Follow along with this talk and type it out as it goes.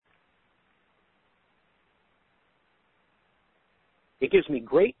It gives me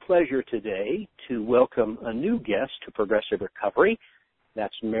great pleasure today to welcome a new guest to Progressive Recovery.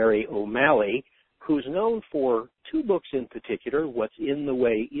 That's Mary O'Malley, who's known for two books in particular, What's in the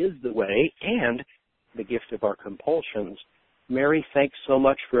Way is the Way, and The Gift of Our Compulsions. Mary, thanks so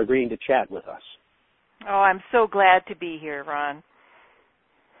much for agreeing to chat with us. Oh, I'm so glad to be here, Ron.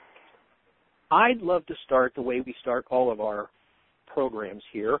 I'd love to start the way we start all of our programs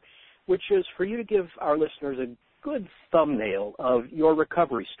here, which is for you to give our listeners a good thumbnail of your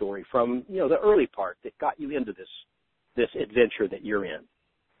recovery story from, the early part that got you into this adventure that you're in.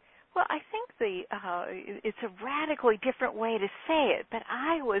 Well, I think it's a radically different way to say it, but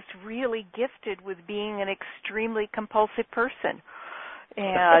I was really gifted with being an extremely compulsive person.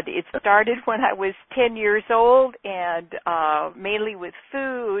 And it started when I was 10 years old, and mainly with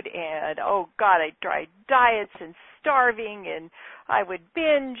food, and I tried diets and starving, and I would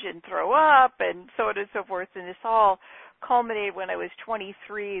binge and throw up and so on and so forth, and this all culminated when I was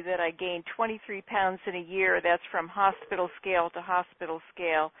 23, that I gained 23 pounds in a year. That's from hospital scale to hospital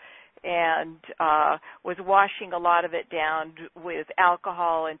scale, and was washing a lot of it down with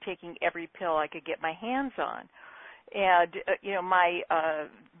alcohol and taking every pill I could get my hands on. And, my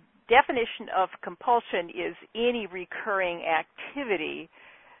definition of compulsion is any recurring activity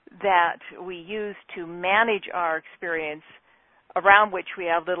that we use to manage our experience around which we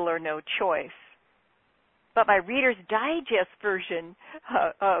have little or no choice. But my Reader's Digest version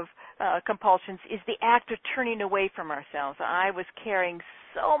of compulsions is the act of turning away from ourselves. I was carrying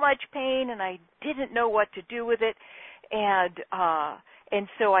so much pain, and I didn't know what to do with it, and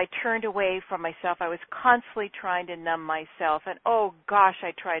so I turned away from myself. I was constantly trying to numb myself, and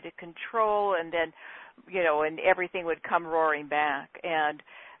I tried to control, and then, and everything would come roaring back. And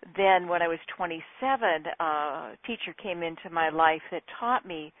then when I was 27, a teacher came into my life that taught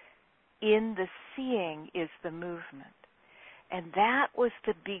me, in the seeing is the movement. And that was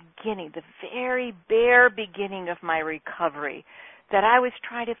the beginning, the very bare beginning of my recovery, that I was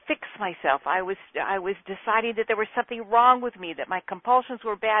trying to fix myself. I was deciding that there was something wrong with me, that my compulsions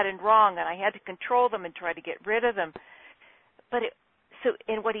were bad and wrong, and I had to control them and try to get rid of them.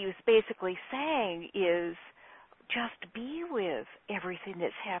 And what he was basically saying is, just be with everything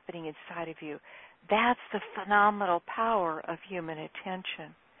that's happening inside of you. That's the phenomenal power of human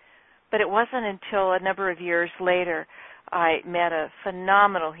attention. But it wasn't until a number of years later I met a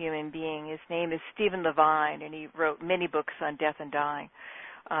phenomenal human being. His name is Stephen Levine, and he wrote many books on death and dying.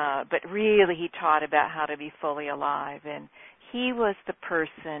 But really he taught about how to be fully alive. And he was the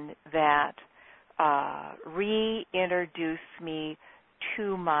person that reintroduced me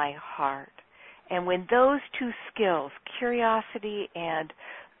to my heart. And when those two skills, curiosity and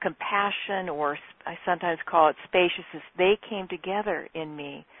compassion, or I sometimes call it spaciousness, they came together in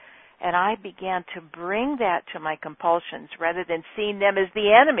me, and I began to bring that to my compulsions rather than seeing them as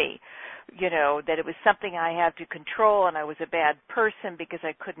the enemy, that it was something I had to control and I was a bad person because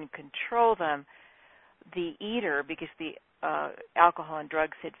I couldn't control them. The eater, because the alcohol and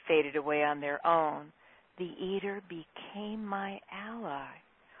drugs had faded away on their own, the eater became my ally.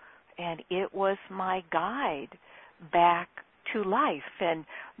 And it was my guide back to life. And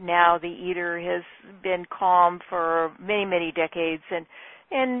now the eater has been calm for many, many decades. And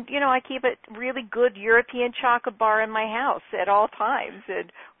I keep a really good European chocolate bar in my house at all times.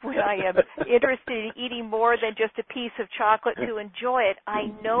 And when I am interested in eating more than just a piece of chocolate to enjoy it, I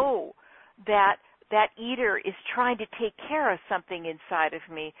know that eater is trying to take care of something inside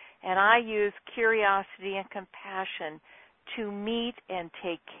of me. And I use curiosity and compassion to meet and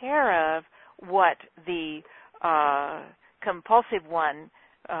take care of what the compulsive one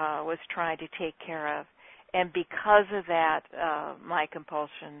was trying to take care of. And because of that, my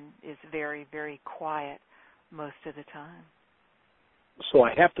compulsion is very, very quiet most of the time. So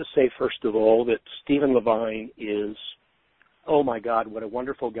I have to say, first of all, that Stephen Levine is, oh my God, what a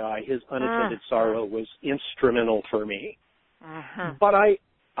wonderful guy. His unattended sorrow was instrumental for me. Mm-hmm. But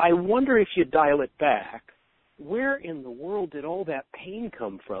I wonder, if you dial it back, where in the world did all that pain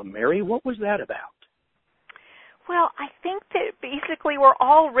come from, Mary? What was that about? Well, I think that basically we're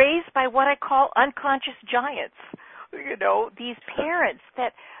all raised by what I call unconscious giants. These parents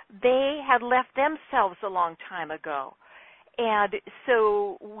that they had left themselves a long time ago. And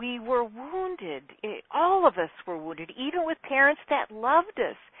so we were wounded. All of us were wounded, even with parents that loved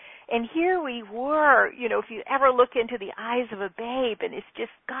us. And here we were, if you ever look into the eyes of a babe, and it's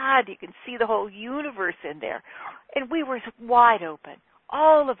just God, you can see the whole universe in there. And we were wide open.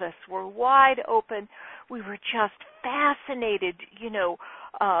 All of us were wide open. We were just fascinated.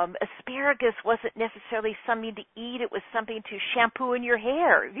 Asparagus wasn't necessarily something to eat. It was something to shampoo in your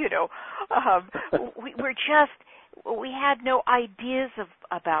hair. we had no ideas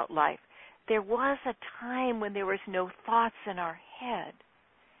about life. There was a time when there was no thoughts in our head.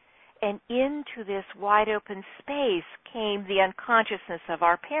 And into this wide open space came the unconsciousness of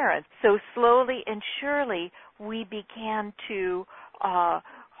our parents. So slowly and surely we began to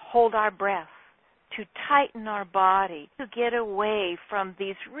hold our breath, to tighten our body, to get away from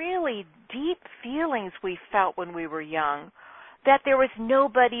these really deep feelings we felt when we were young, that there was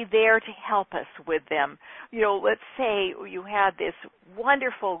nobody there to help us with them. Let's say you had this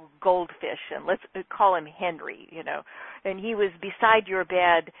wonderful goldfish, and let's call him Henry, and he was beside your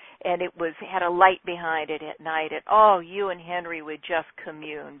bed, and it had a light behind it at night, and you and Henry would just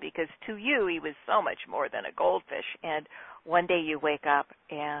commune, because to you he was so much more than a goldfish. And one day you wake up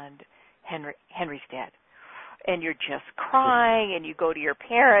and Henry's dead. And you're just crying, and you go to your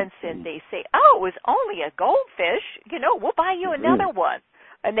parents, and they say, it was only a goldfish, we'll buy you another one.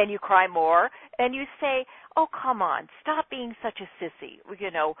 And then you cry more, and you say, come on, stop being such a sissy,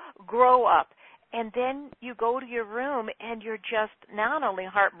 grow up. And then you go to your room, and you're just not only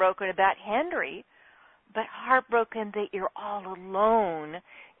heartbroken about Henry, but heartbroken that you're all alone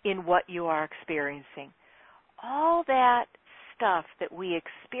in what you are experiencing. All that stuff that we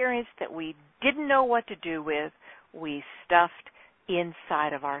experienced that we didn't know what to do with, we stuffed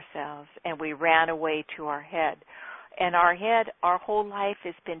inside of ourselves, and we ran away to our head. And our head, our whole life,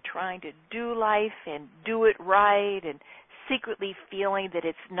 has been trying to do life and do it right, and secretly feeling that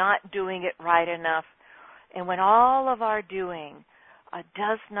it's not doing it right enough. And when all of our doing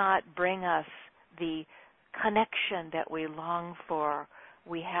does not bring us the connection that we long for,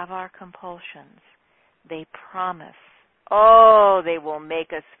 we have our compulsions. They promise. They will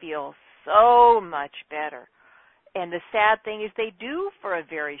make us feel so much better. And the sad thing is they do for a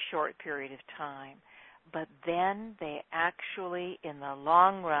very short period of time. But then they actually, in the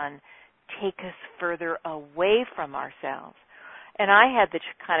long run, take us further away from ourselves. And I had the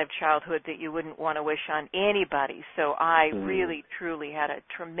kind of childhood that you wouldn't want to wish on anybody. So I really, truly had a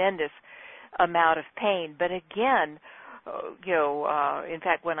tremendous amount of pain. But again, in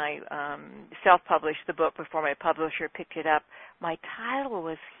fact, when I self-published the book before my publisher picked it up, my title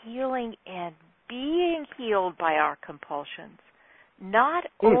was Healing and Being Healed by Our Compulsions. Not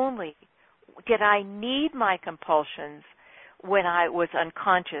only did I need my compulsions when I was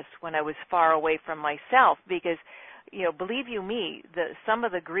unconscious, when I was far away from myself, because, believe you me, some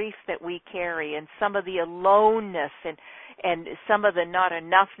of the grief that we carry and some of the aloneness and some of the not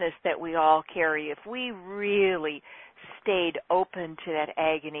enoughness that we all carry, if we really stayed open to that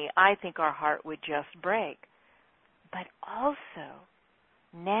agony, I think our heart would just break. But also,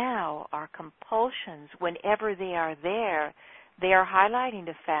 now our compulsions, whenever they are there, they are highlighting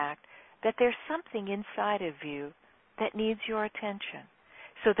the fact that there's something inside of you that needs your attention.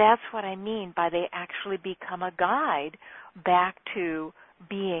 So that's what I mean by they actually become a guide back to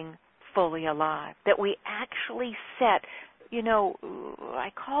being fully alive, that we actually set, I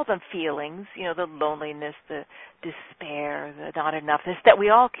call them feelings, the loneliness, the despair, the not enoughness that we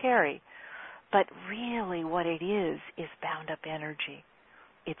all carry. But really what it is bound up energy.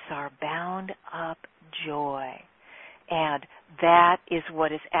 It's our bound up joy. And that is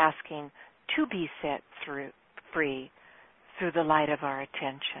what is asking to be set free through the light of our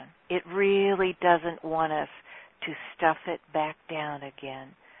attention. It really doesn't want us to stuff it back down again,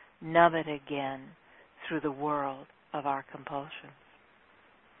 numb it again through the world of our compulsions.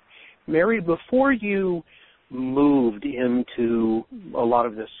 Mary, before you moved into a lot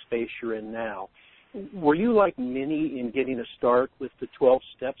of the space you're in now, were you like many in getting a start with the 12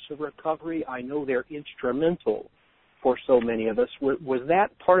 steps of recovery? I know they're instrumental for so many of us. Was that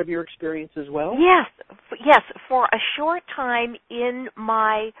part of your experience as well? Yes, for a short time in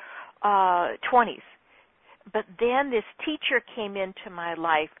my 20s. But then this teacher came into my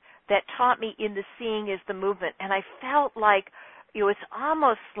life that taught me in the seeing is the movement, and I felt like it's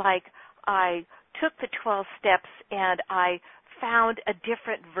almost like I took the 12 steps and I found a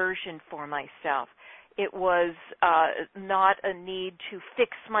different version for myself. It was not a need to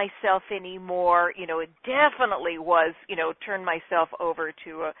fix myself anymore. It definitely was, turn myself over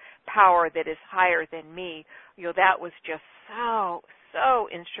to a power that is higher than me. That was just so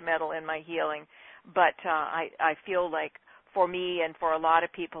instrumental in my healing. But I feel like for me and for a lot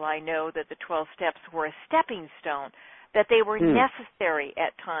of people I know that the 12 steps were a stepping stone, that they were necessary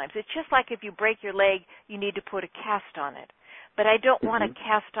at times. It's just like if you break your leg, you need to put a cast on it. But I don't want a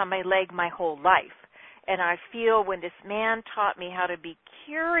cast on my leg my whole life. And I feel when this man taught me how to be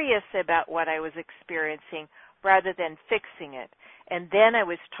curious about what I was experiencing rather than fixing it, and then I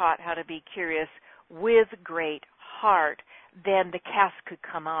was taught how to be curious with great heart, then the cast could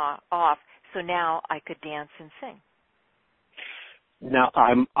come off. So now I could dance and sing. Now,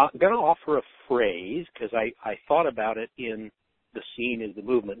 I'm going to offer a phrase because I thought about it in The Seeing is the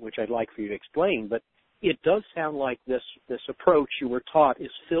Movement, which I'd like for you to explain, but it does sound like this approach you were taught is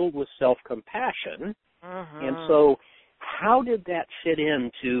filled with self-compassion. Mm-hmm. And so how did that fit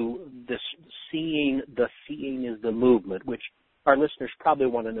into this seeing is the movement, which our listeners probably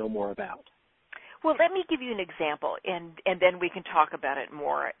want to know more about? Well, let me give you an example, and then we can talk about it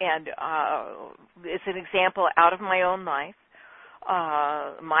more. And it's an example out of my own life.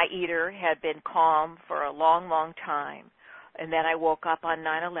 My eater had been calm for a long, long time. And then I woke up on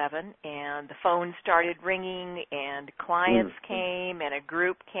 9/11, and the phone started ringing, and clients came, and a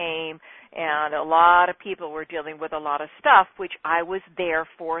group came, and a lot of people were dealing with a lot of stuff, which I was there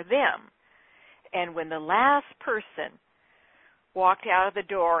for them. And when the last person walked out of the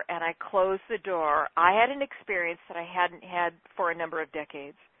door and I closed the door, I had an experience that I hadn't had for a number of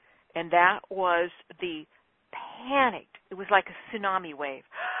decades, and that was the panic. It was like a tsunami wave.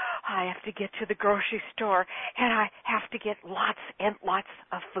 I have to get to the grocery store, and I have to get lots and lots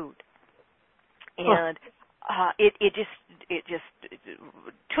of food. And it just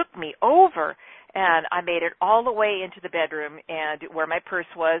took me over, and I made it all the way into the bedroom and where my purse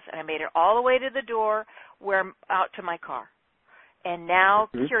was, and I made it all the way to the door out to my car. And now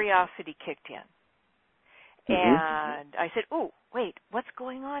curiosity kicked in. And I said, "Ooh, wait, what's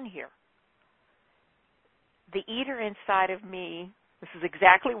going on here?" The eater inside of me, this is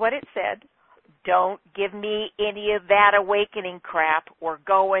exactly what it said, "Don't give me any of that awakening crap. We're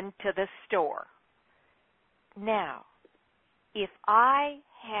going to the store." Now, if I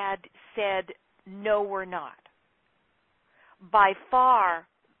had said, "No, we're not," by far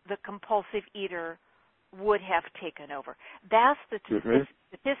the compulsive eater would have taken over. That's the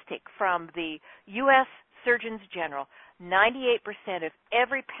statistic from the U.S. Surgeons General. 98% of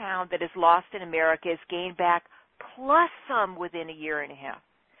every pound that is lost in America is gained back, plus some within a year and a half.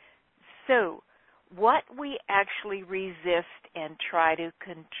 So what we actually resist and try to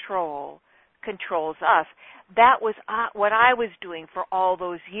control controls us. That was what I was doing for all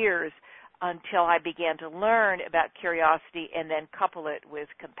those years until I began to learn about curiosity and then couple it with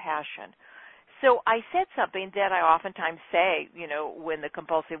compassion. So I said something that I oftentimes say, when the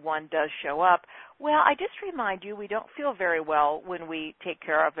compulsive one does show up. Well, I just remind you, we don't feel very well when we take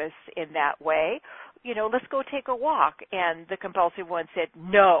care of us in that way. Let's go take a walk. And the compulsive one said,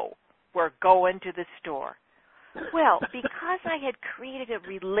 "No, we're going to the store." Well, because I had created a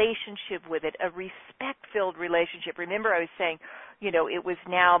relationship with it, a respect-filled relationship. Remember, I was saying, it was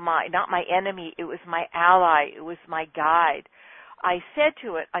now not my enemy, it was my ally, it was my guide. I said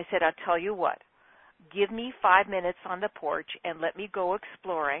to it, I'll tell you what, give me 5 minutes on the porch and let me go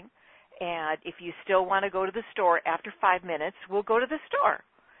exploring. And if you still want to go to the store after 5 minutes, we'll go to the store.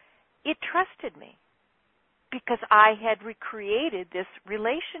 It trusted me because I had recreated this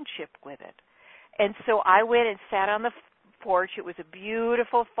relationship with it. And so I went and sat on the porch. It was a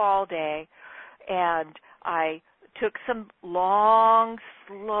beautiful fall day, and I took some long,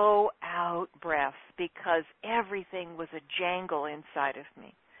 slow out breaths because everything was a jangle inside of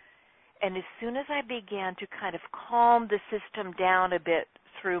me. And as soon as I began to kind of calm the system down a bit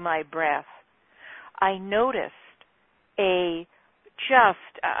through my breath, I noticed a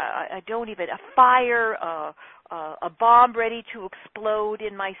fire, a bomb ready to explode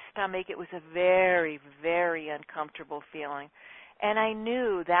in my stomach. It was a very, very uncomfortable feeling. And I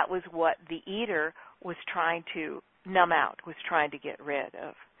knew that was what the eater was trying to numb out, was trying to get rid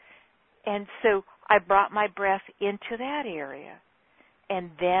of. And so I brought my breath into that area. And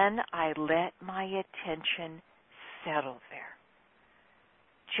then I let my attention settle there.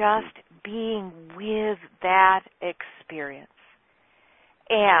 Just being with that experience.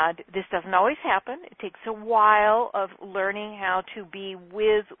 And this doesn't always happen. It takes a while of learning how to be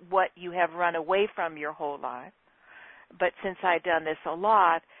with what you have run away from your whole life. But since I've done this a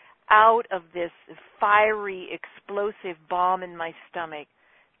lot, out of this fiery, explosive bomb in my stomach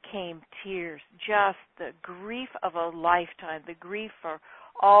came tears, just the grief of a lifetime, the grief for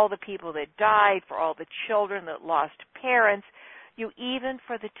all the people that died, for all the children that lost parents, even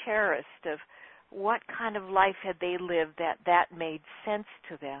for the terrorists of what kind of life had they lived that made sense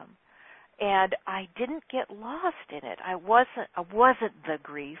to them. And I didn't get lost in it. I wasn't the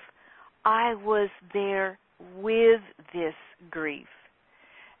grief. I was there with this grief.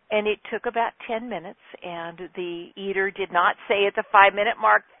 And it took about 10 minutes, and the eater did not say at the 5-minute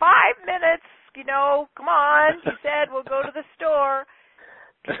mark, 5 minutes, come on. She said, we'll go to the store.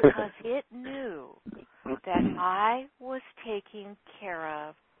 Because it knew that I was taking care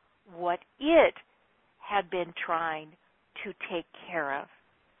of what it had been trying to take care of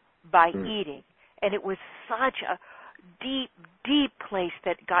by eating. And it was such deep, deep place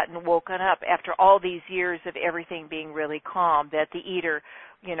that gotten woken up after all these years of everything being really calm, that the eater,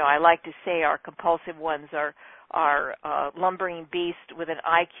 I like to say our compulsive ones are lumbering beast with an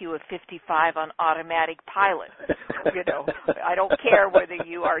IQ of 55 on automatic pilot. I don't care whether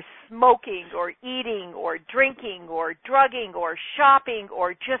you are smoking or eating or drinking or drugging or shopping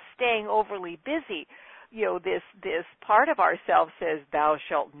or just staying overly busy. This part of ourselves says, thou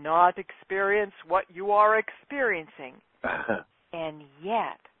shalt not experience what you are experiencing. And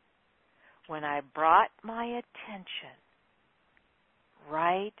yet, when I brought my attention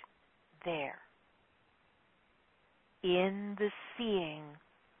right there, in the seeing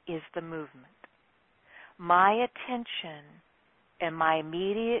is the movement. My attention and my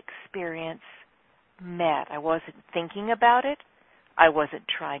immediate experience met. I wasn't thinking about it. I wasn't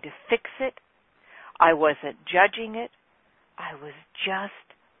trying to fix it. I wasn't judging it. I was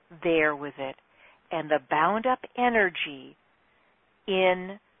just there with it. And the bound up energy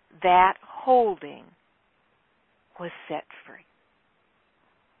in that holding was set free.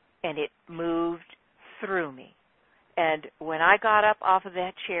 And it moved through me. And when I got up off of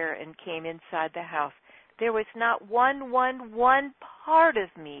that chair and came inside the house, there was not one part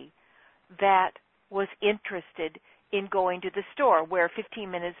of me that was interested in going to the store, where 15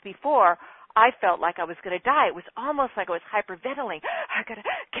 minutes before I felt like I was going to die. It was almost like I was hyperventilating. I got to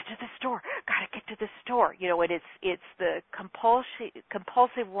get to the store. Got to get to the store. And it's the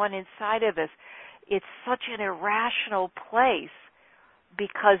compulsive one inside of us. It's such an irrational place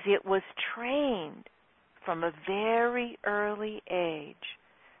because it was trained from a very early age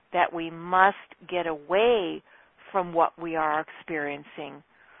that we must get away from what we are experiencing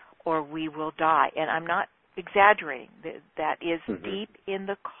or we will die. And I'm not exaggerating. That is deep in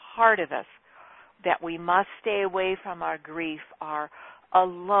the heart of us, that we must stay away from our grief, our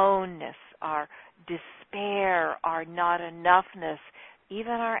aloneness, our despair, our not enoughness,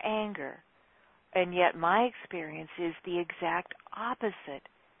 even our anger. And yet my experience is the exact opposite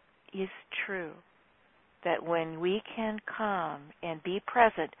is true. That when we can come and be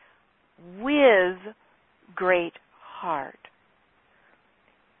present with great heart,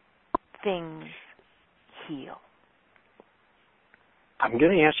 things heal. I'm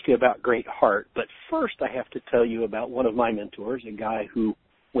going to ask you about great heart, but first I have to tell you about one of my mentors, a guy who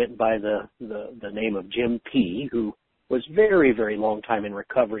went by the name of Jim P., who was very, very long time in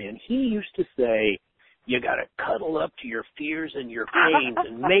recovery, and he used to say, you got to cuddle up to your fears and your pains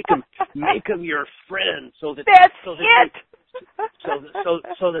and make them your friend, so that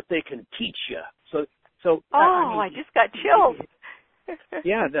they can teach you. I just got chills.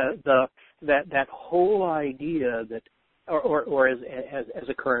 Yeah, that whole idea that, or as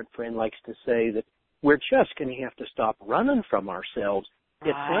a current friend likes to say, that we're just going to have to stop running from ourselves. Right.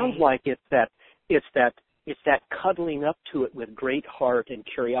 It sounds like it's that cuddling up to it with great heart and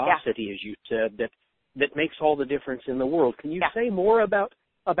curiosity, as you said, that makes all the difference in the world. Can you say more about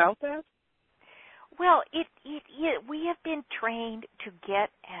that? Well, we have been trained to get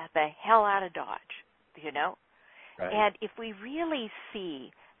the hell out of Dodge, Right. And if we really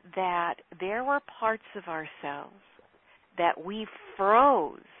see that there were parts of ourselves that we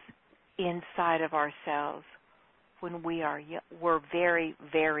froze inside of ourselves when we were very,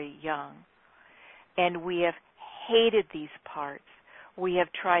 very young, and we have hated these parts. We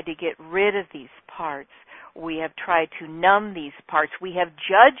have tried to get rid of these parts. We have tried to numb these parts. We have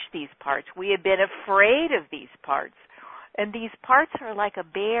judged these parts. We have been afraid of these parts. And these parts are like a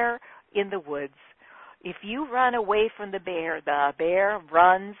bear in the woods. If you run away from the bear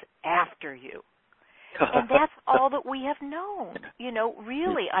runs after you. And that's all that we have known.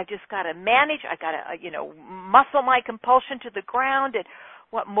 Really, I just got to manage. I got to, muscle my compulsion to the ground. And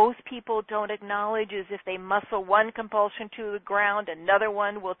what most people don't acknowledge is if they muscle one compulsion to the ground, another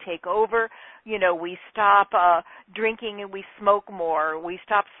one will take over. We stop drinking and we smoke more. We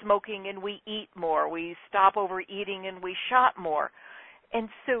stop smoking and we eat more. We stop overeating and we shop more. And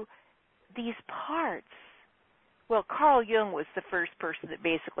so these parts, well, Carl Jung was the first person that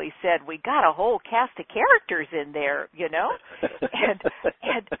basically said, we got a whole cast of characters in there,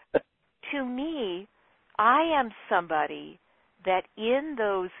 and to me, I am somebody that in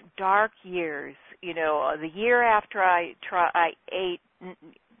those dark years, the year after I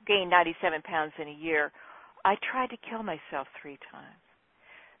gained 97 pounds in a year, I tried to kill myself 3 times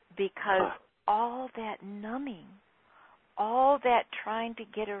because all that numbing, all that trying to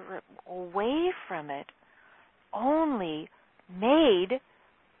get away from it only made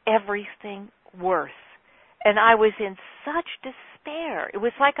everything worse. And I was in such despair. It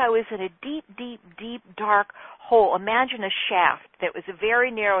was like I was in a deep, deep, deep, dark hole. Imagine a shaft that was a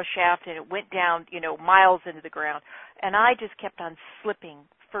very narrow shaft, and it went down, miles into the ground. And I just kept on slipping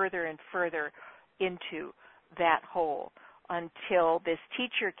further and further into that hole until this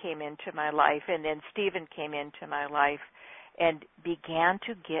teacher came into my life, and then Stephen came into my life and began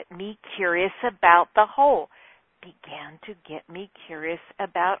to get me curious about the hole, began to get me curious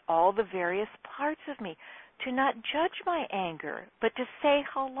about all the various parts of me, to not judge my anger, but to say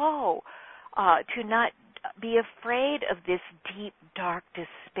hello, to not be afraid of this deep, dark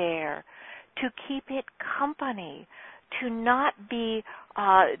despair, to keep it company, to not be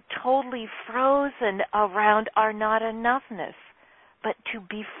totally frozen around our not enoughness, but to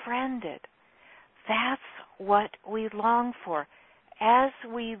befriend it. That's what we long for. As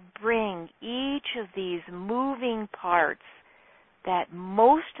we bring each of these moving parts that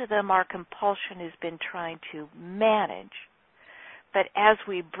most of them our compulsion has been trying to manage, but as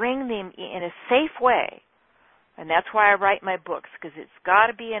we bring them in a safe way, and that's why I write my books, because it's got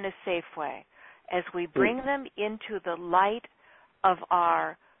to be in a safe way, as we bring them into the light of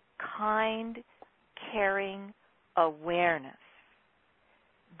our kind, caring awareness,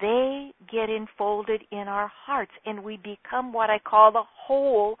 they get enfolded in our hearts, and we become what I call the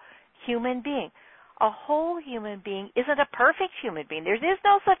whole human being. A whole human being isn't a perfect human being. There is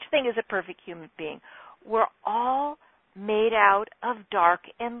no such thing as a perfect human being. We're all made out of dark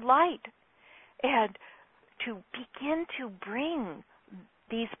and light. And to begin to bring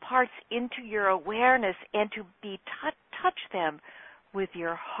these parts into your awareness and to be touch them with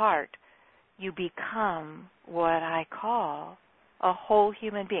your heart, you become what I call a whole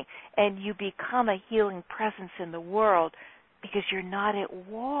human being. And you become a healing presence in the world because you're not at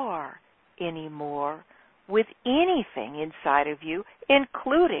war anymore with anything inside of you,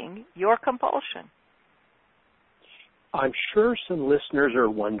 including your compulsion. I'm sure some listeners are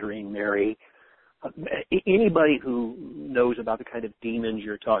wondering, Mary, anybody who knows about the kind of demons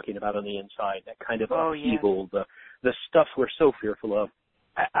you're talking about on the inside, that kind of upheaval, the stuff we're so fearful of.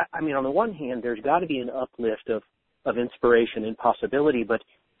 I mean, on the one hand, there's got to be an uplift of inspiration and possibility, but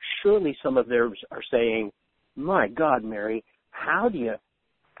surely some of theirs are saying, my God, Mary, how do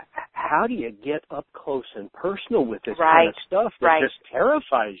you get up close and personal with this kind of stuff that just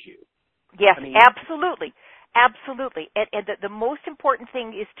terrifies you? Yes, absolutely. Absolutely. And the most important thing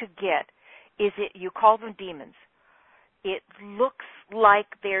is to get is you call them demons. It looks like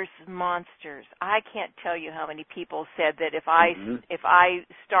there's monsters. I can't tell you how many people said that if I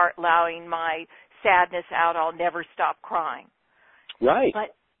start allowing my sadness out, I'll never stop crying. Right.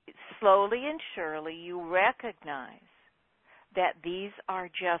 But slowly and surely you recognize that these are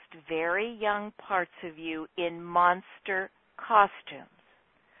just very young parts of you in monster costumes.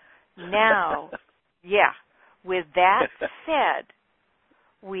 Now, with that said,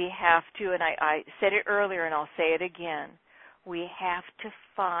 we have to, and I said it earlier and I'll say it again, we have to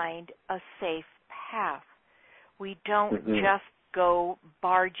find a safe path. We don't just go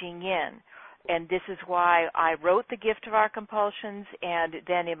barging in. And this is why I wrote The Gift of Our Compulsions, and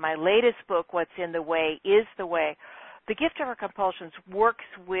then in my latest book, What's in the Way is the Way. The Gift of Our Compulsions works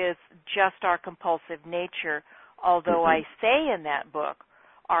with just our compulsive nature, although I say in that book,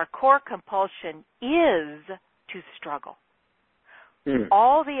 our core compulsion is to struggle.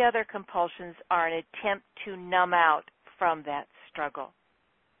 All the other compulsions are an attempt to numb out from that struggle.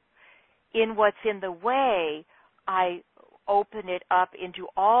 In What's in the Way, I open it up into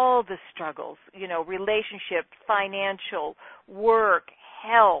all the struggles, relationship, financial, work,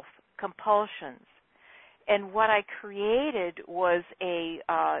 health, compulsions. And what I created was a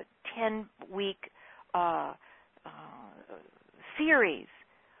 10-week series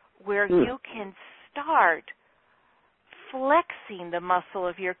where you can start flexing the muscle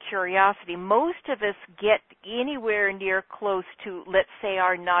of your curiosity. Most of us get anywhere near close to, let's say,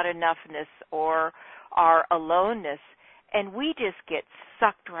 our not enoughness or our aloneness, and we just get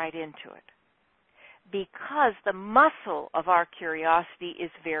sucked right into it because the muscle of our curiosity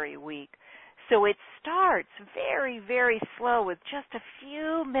is very weak. So it starts very, very slow with just a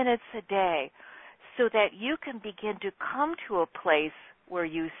few minutes a day so that you can begin to come to a place where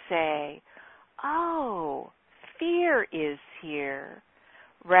you say, oh, fear is here,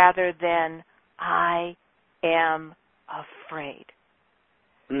 rather than I am afraid.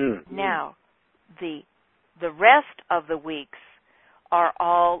 Now, the rest of the weeks are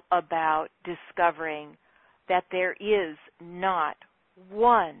all about discovering that there is not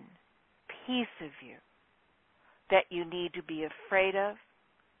one piece of you that you need to be afraid of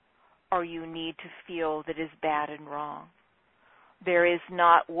or you need to feel that is bad and wrong. There is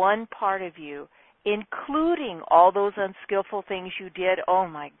not one part of you, including all those unskillful things you did. Oh,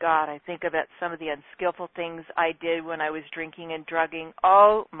 my God, I think about some of the unskillful things I did when I was drinking and drugging.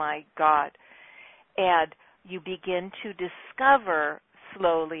 Oh, my God. And you begin to discover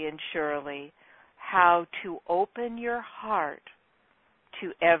slowly and surely how to open your heart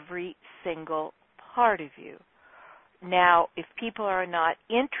to every single part of you. Now, if people are not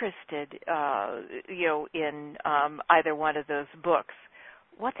interested, in either one of those books,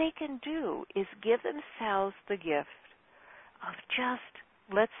 what they can do is give themselves the gift of just,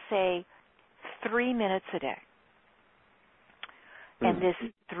 let's say, 3 minutes a day. And this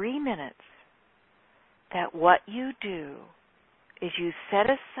 3 minutes, that what you do is you set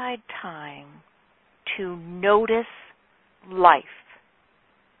aside time to notice life.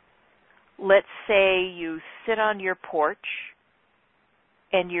 Let's say you sit on your porch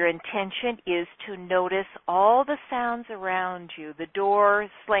and your intention is to notice all the sounds around you, the door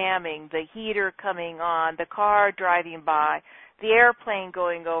slamming, the heater coming on, the car driving by, the airplane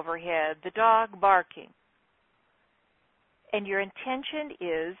going overhead, the dog barking. And your intention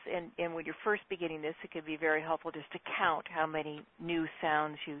is, and when you're first beginning this, it can be very helpful just to count how many new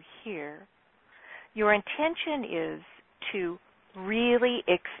sounds you hear. Your intention is to really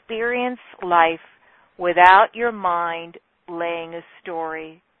experience life without your mind laying a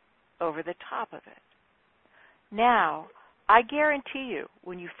story over the top of it. Now, I guarantee you,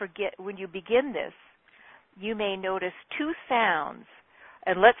 when you begin this, you may notice 2 sounds,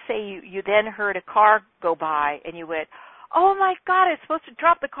 and let's say you then heard a car go by, and you went, oh, my God, I was supposed to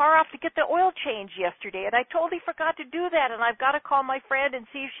drop the car off to get the oil changed yesterday, and I totally forgot to do that, and I've got to call my friend and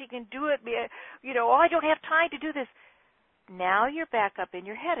see if she can do it. I don't have time to do this. Now you're back up in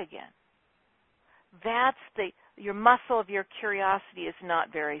your head again. Your muscle of your curiosity is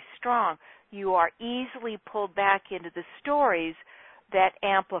not very strong. You are easily pulled back into the stories that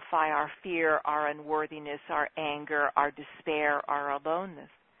amplify our fear, our unworthiness, our anger, our despair, our aloneness.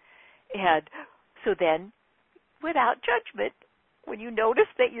 And so then, without judgment, when you notice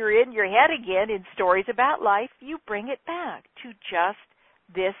that you're in your head again in stories about life, you bring it back to just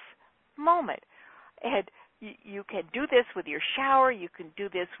this moment. And you can do this with your shower. You can do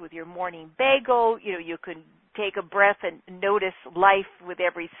this with your morning bagel. You can take a breath and notice life with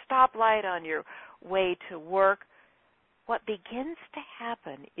every stoplight on your way to work. What begins to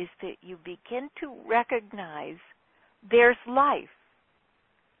happen is that you begin to recognize there's life.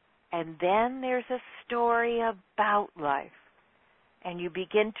 And then there's a story about life. And you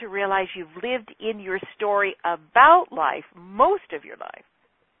begin to realize you've lived in your story about life most of your life.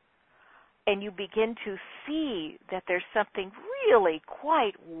 And you begin to see that there's something really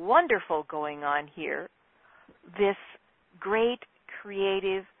quite wonderful going on here, this great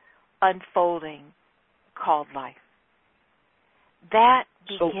creative unfolding called life. That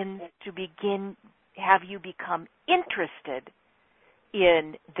begins to have you become interested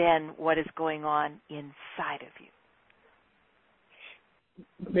in then what is going on inside of you.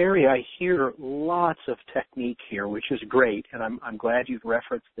 Mary, I hear lots of technique here, which is great, and I'm glad you've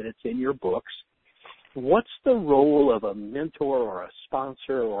referenced that it's in your books. What's the role of a mentor or a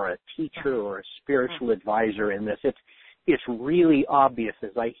sponsor or a teacher or a spiritual advisor in this? It's really obvious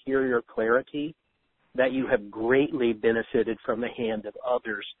as I hear your clarity that you have greatly benefited from the hand of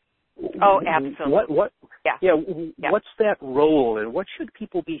others. Oh, absolutely. What's that role, and what should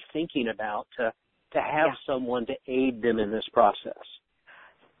people be thinking about to have someone to aid them in this process?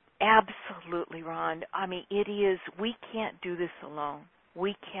 Absolutely, Ron. I mean, we can't do this alone.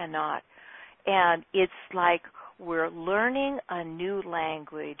 We cannot. And it's like we're learning a new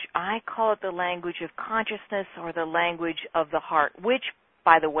language. I call it the language of consciousness or the language of the heart, which,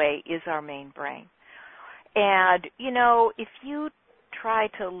 by the way, is our main brain. And, if you try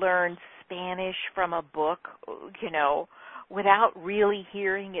to learn Spanish from a book, without really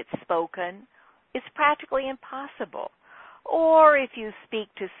hearing it spoken, it's practically impossible. Or if you speak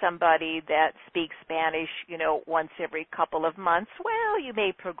to somebody that speaks Spanish, once every couple of months, well, you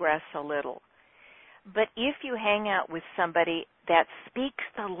may progress a little. But if you hang out with somebody that speaks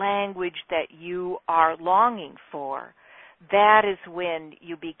the language that you are longing for, that is when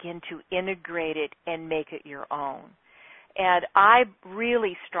you begin to integrate it and make it your own. And I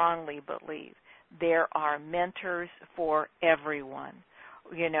really strongly believe there are mentors for everyone.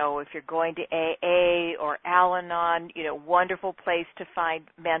 If you're going to AA or Al-Anon, wonderful place to find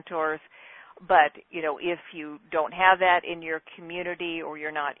mentors. But, if you don't have that in your community or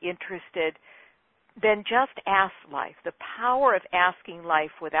you're not interested, then just ask life. The power of asking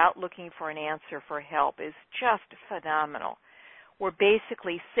life without looking for an answer for help is just phenomenal. We're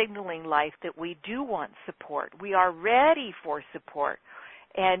basically signaling life that we do want support. We are ready for support.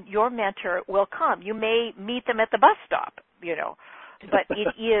 and your mentor will come. You may meet them at the bus stop, but it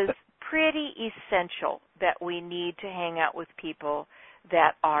is pretty essential that we need to hang out with people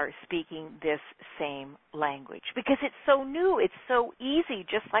that are speaking this same language, because it's so new, it's so easy,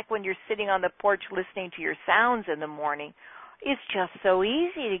 just like when you're sitting on the porch listening to your sounds in the morning. It's just so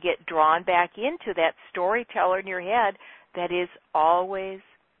easy to get drawn back into that storyteller in your head that is always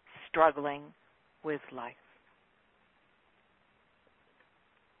struggling with life.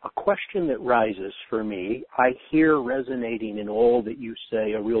 A question that rises for me, I hear resonating in all that you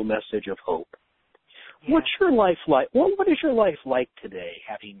say, a real message of hope. Yeah. What's your life like? What is your life like today,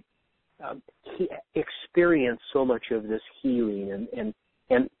 having experienced so much of this healing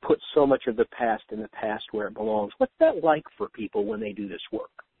and put so much of the past in the past where it belongs? What's that like for people when they do this work?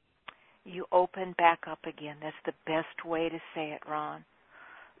 You open back up again. That's the best way to say it, Ron.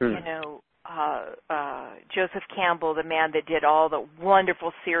 Joseph Campbell, the man that did all the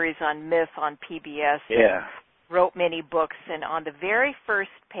wonderful series on myth on PBS, wrote many books, and on the very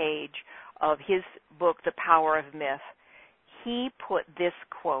first page of his book, The Power of Myth, he put this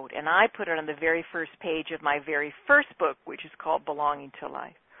quote, and I put it on the very first page of my very first book, which is called Belonging to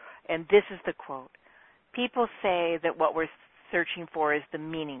Life. And this is the quote: "People say that what we're searching for is the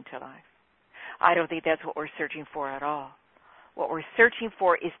meaning to life. I don't think that's what we're searching for at all. What we're searching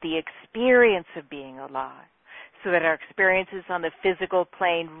for is the experience of being alive, so that our experiences on the physical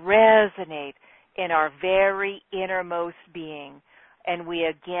plane resonate in our very innermost being, and we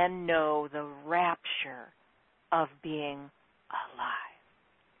again know the rapture of being alive."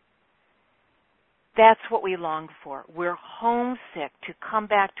 That's what we long for. We're homesick to come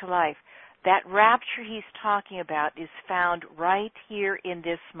back to life. That rapture he's talking about is found right here in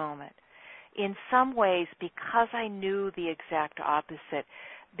this moment. In some ways, because I knew the exact opposite,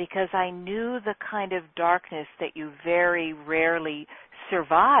 because I knew the kind of darkness that you very rarely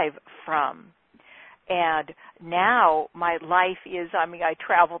survive from. And now my life is, I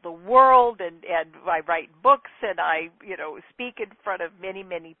travel the world and I write books and I, speak in front of many,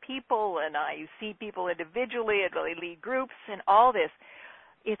 many people, and I see people individually and really lead groups and all this.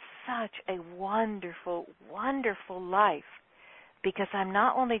 It's such a wonderful, wonderful life, because I'm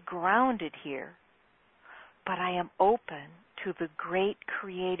not only grounded here, but I am open to the great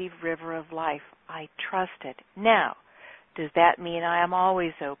creative river of life. I trust it. Now, does that mean I am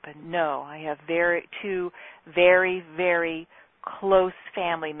always open? No. I have two very, very close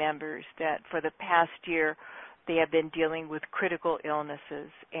family members that for the past year they have been dealing with critical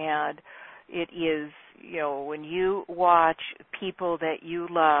illnesses. And it is, when you watch people that you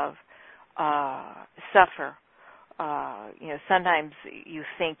love suffer, sometimes you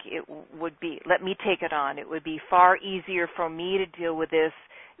think it would be, let me take it on. It would be far easier for me to deal with this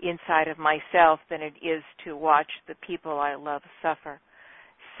inside of myself than it is to watch the people I love suffer.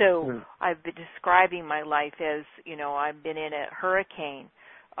 So I've been describing my life as, I've been in a hurricane,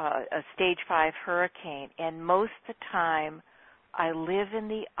 a stage 5 hurricane, and most of the time I live in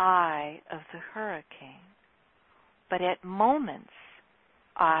the eye of the hurricane. But at moments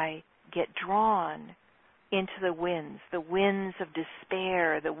I get drawn into the winds of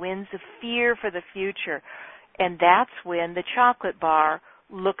despair, the winds of fear for the future. And that's when the chocolate bar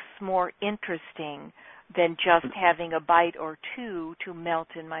looks more interesting than just having a bite or two to melt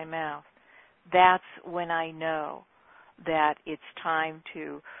in my mouth. That's when I know that it's time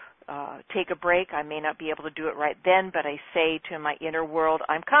to take a break. I may not be able to do it right then, but I say to my inner world,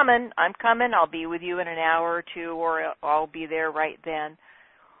 I'm coming, I'll be with you in an hour or two, or I'll be there right then.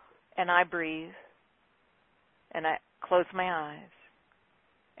 And I breathe, and I close my eyes,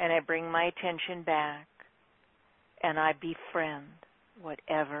 and I bring my attention back, and I befriend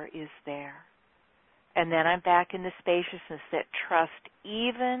whatever is there. And then I'm back in the spaciousness that trust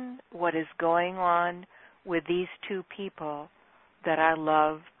even what is going on with these two people that I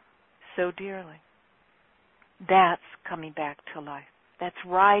love so dearly. That's coming back to life. That's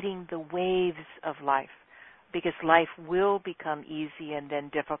riding the waves of life, because life will become easy and then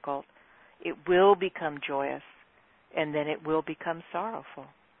difficult. It will become joyous, and then it will become sorrowful.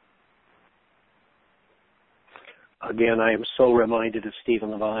 Again, I am so reminded of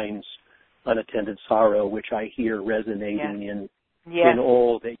Stephen Levine's Unattended Sorrow, which I hear resonating in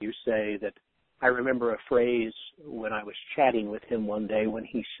all that you say. That I remember a phrase when I was chatting with him one day when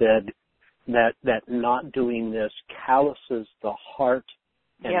he said that not doing this calluses the heart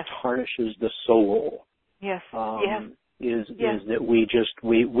and tarnishes the soul. Yes. Is that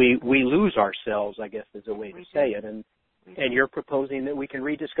we lose ourselves, I guess is a way to say it, and you're proposing that we can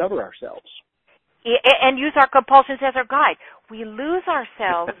rediscover ourselves. And use our compulsions as our guide. We lose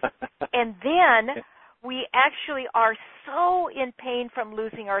ourselves, and then we actually are so in pain from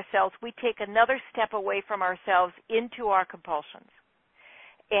losing ourselves, we take another step away from ourselves into our compulsions.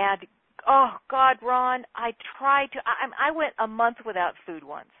 And, oh, God, Ron, I went a month without food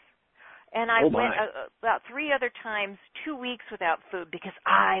once. And I went about 3 other times, 2 weeks without food because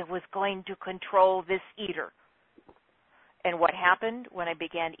I was going to control this eater. And what happened when I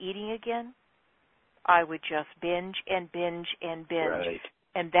began eating again? I would just binge and binge and binge. Right.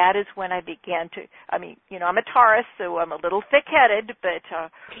 And that is when I began to, I'm a Taurus, so I'm a little thick-headed, but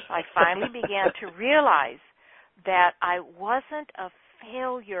I finally began to realize that I wasn't a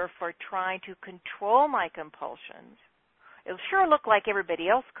failure for trying to control my compulsions. It sure looked like everybody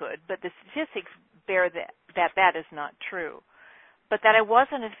else could, but the statistics bear that is not true. But that I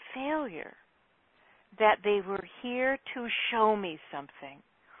wasn't a failure, that they were here to show me something.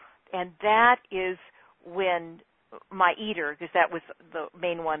 And that is when my eater, because that was the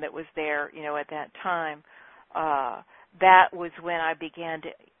main one that was there, at that time, that was when I began to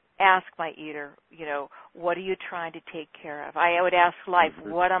ask my eater, what are you trying to take care of? I would ask life,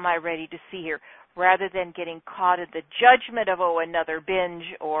 what am I ready to see here? Rather than getting caught in the judgment of, another binge,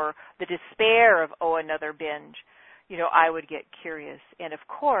 or the despair of, another binge, I would get curious. And, of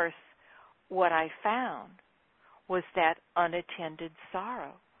course, what I found was that unattended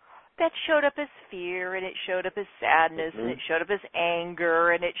sorrow that showed up as fear, and it showed up as sadness, and it showed up as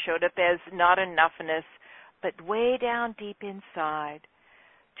anger, and it showed up as not enoughness, but way down deep inside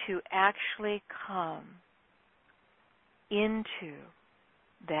to actually come into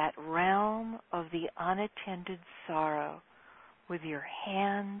that realm of the unattended sorrow with your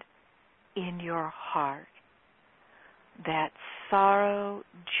hand in your heart. That sorrow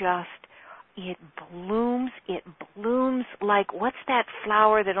it blooms like, what's that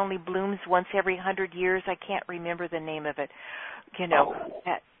flower that only blooms once every 100 years? I can't remember the name of it.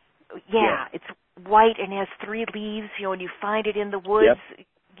 It's white and has 3 leaves, and you find it in the woods,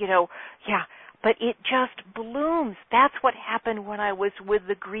 but it just blooms. That's what happened when I was with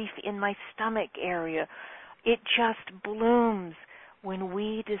the grief in my stomach area. It just blooms when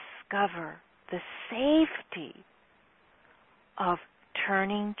we discover the safety of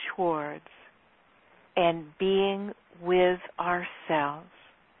turning towards and being with ourselves,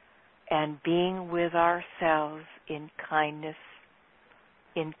 and being with ourselves in kindness,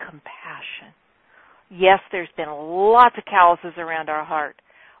 in compassion. Yes, there's been lots of calluses around our heart,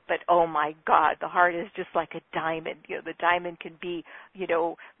 but oh my God, the heart is just like a diamond. The diamond can be,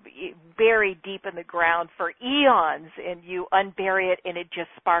 buried deep in the ground for eons, and you unbury it and it just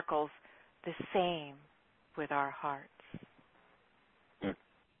sparkles. The same with our hearts.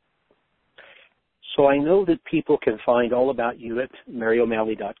 So I know that people can find all about you at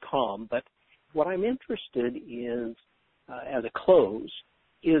maryo'malley.com, but what I'm interested in as a close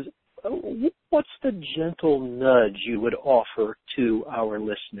is what's the gentle nudge you would offer to our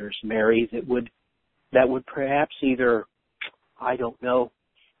listeners, Mary, that would perhaps either, I don't know,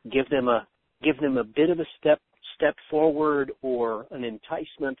 give them a bit of a step forward or an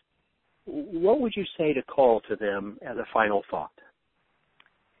enticement? What would you say to call to them as a final thought?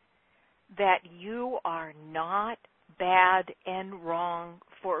 That you are not bad and wrong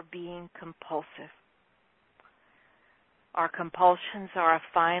for being compulsive. Our compulsions are a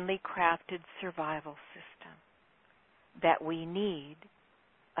finely crafted survival system that we need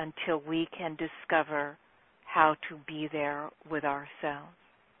until we can discover how to be there with ourselves.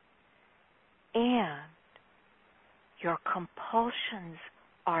 And your compulsions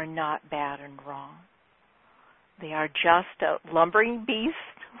are not bad and wrong. They are just a lumbering beast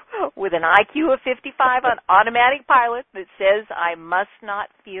with an IQ of 55 on automatic pilot that says, I must not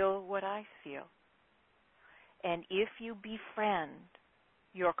feel what I feel. And if you befriend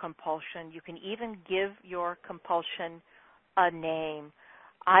your compulsion, you can even give your compulsion a name.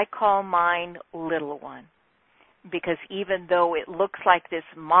 I call mine Little One, because even though it looks like this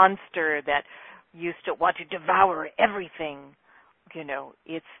monster that used to want to devour everything,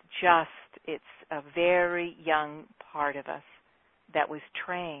 it's a very young part of us that was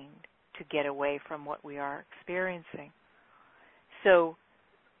trained to get away from what we are experiencing. So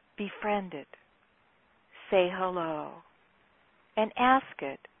befriend it, say hello, and ask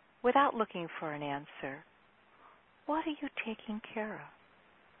it without looking for an answer, what are you taking care of?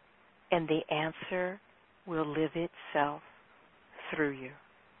 And the answer will live itself through you.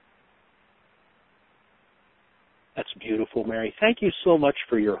 That's beautiful, Mary. Thank you so much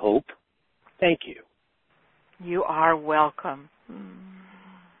for your hope. Thank you. You are welcome.